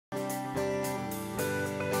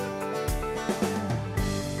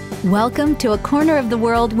Welcome to a corner of the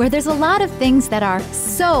world where there's a lot of things that are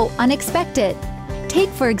so unexpected. Take,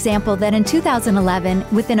 for example, that in 2011,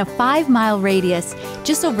 within a 5-mile radius,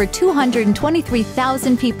 just over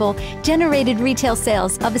 223,000 people generated retail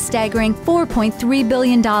sales of a staggering $4.3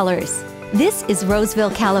 billion. This is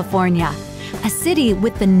Roseville, California, a city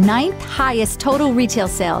with the 9th highest total retail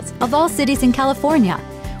sales of all cities in California.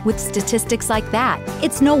 With statistics like that,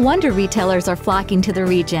 it's no wonder retailers are flocking to the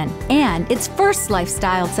region, and its first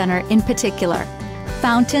lifestyle center in particular,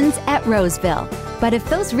 Fountains at Roseville. But if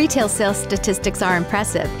those retail sales statistics are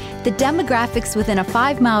impressive, the demographics within a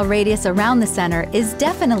 5-mile radius around the center is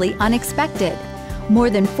definitely unexpected. More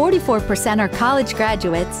than 44% are college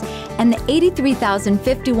graduates, and the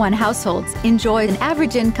 83,051 households enjoy an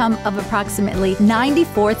average income of approximately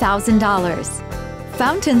 $94,000.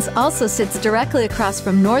 Fountains also sits directly across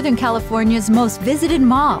from Northern California's most visited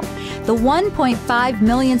mall, the 1.5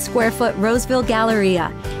 million square foot Roseville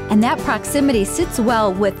Galleria, and that proximity sits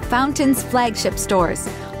well with Fountains' flagship stores,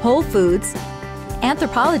 Whole Foods,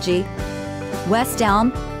 Anthropologie, West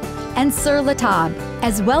Elm, and Sur La Table,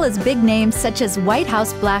 as well as big names such as White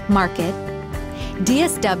House Black Market,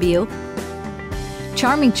 DSW,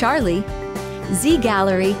 Charming Charlie, Z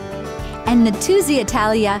Gallery, and Natuzzi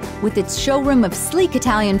Italia with its showroom of sleek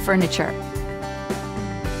Italian furniture.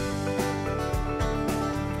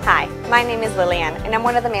 Hi, my name is Lillian, and I'm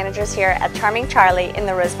one of the managers here at Charming Charlie in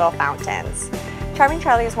the Roseville Fountains. Charming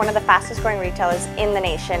Charlie is one of the fastest growing retailers in the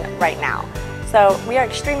nation right now. So we are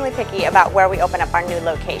extremely picky about where we open up our new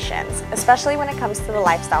locations, especially when it comes to the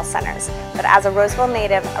lifestyle centers. But as a Roseville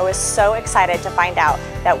native, I was so excited to find out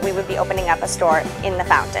that we would be opening up a store in the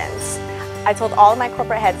Fountains. I told all of my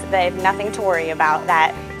corporate heads that they have nothing to worry about,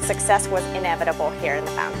 that success was inevitable here in the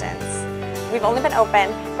Fountains. We've only been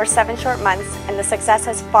open for 7 short months, and the success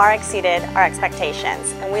has far exceeded our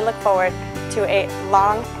expectations, and we look forward to a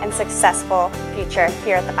long and successful future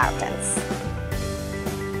here at the Fountains.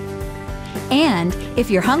 And if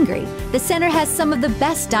you're hungry, the center has some of the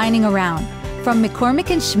best dining around, from McCormick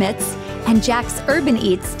 & Schmitt's and Jack's Urban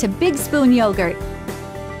Eats to Big Spoon Yogurt,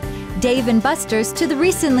 Dave & Buster's to the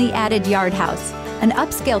recently added Yard House, an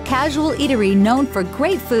upscale casual eatery known for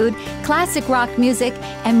great food, classic rock music,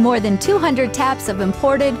 and more than 200 taps of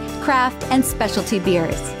imported, craft, and specialty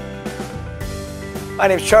beers. My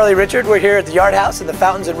name's Charlie Richard. We're here at the Yard House in the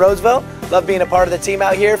Fountains in Roseville. Love being a part of the team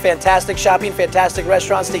out here. Fantastic shopping, fantastic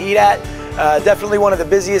restaurants to eat at. Definitely one of the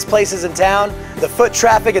busiest places in town. The foot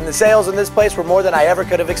traffic and the sales in this place were more than I ever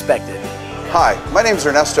could have expected. Hi, my name's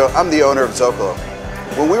Ernesto. I'm the owner of Zocalo.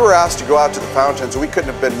 When we were asked to go out to the Fountains, we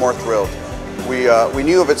couldn't have been more thrilled. We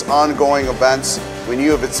knew of its ongoing events, we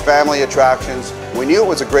knew of its family attractions, we knew it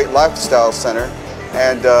was a great lifestyle center,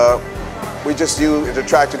 and we just knew it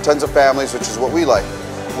attracted tons of families, which is what we like.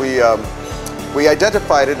 We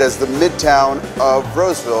identified it as the midtown of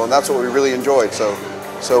Roseville, and that's what we really enjoyed, so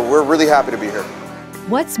we're really happy to be here.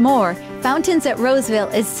 What's more, Fountains at Roseville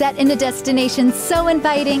is set in a destination so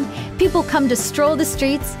inviting, people come to stroll the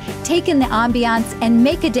streets, take in the ambiance, and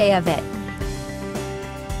make a day of it.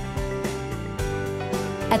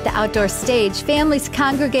 At the outdoor stage, families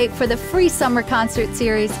congregate for the free summer concert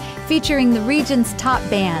series featuring the region's top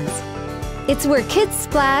bands. It's where kids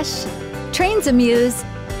splash, trains amuse,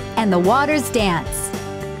 and the waters dance.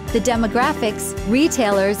 The demographics,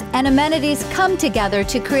 retailers, and amenities come together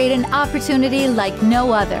to create an opportunity like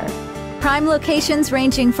no other. Prime locations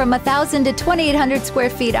ranging from 1,000 to 2,800 square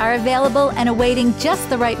feet are available and awaiting just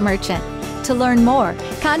the right merchant. To learn more,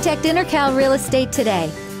 contact Intercal Real Estate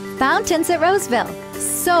today. Fountains at Roseville.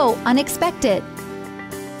 So unexpected.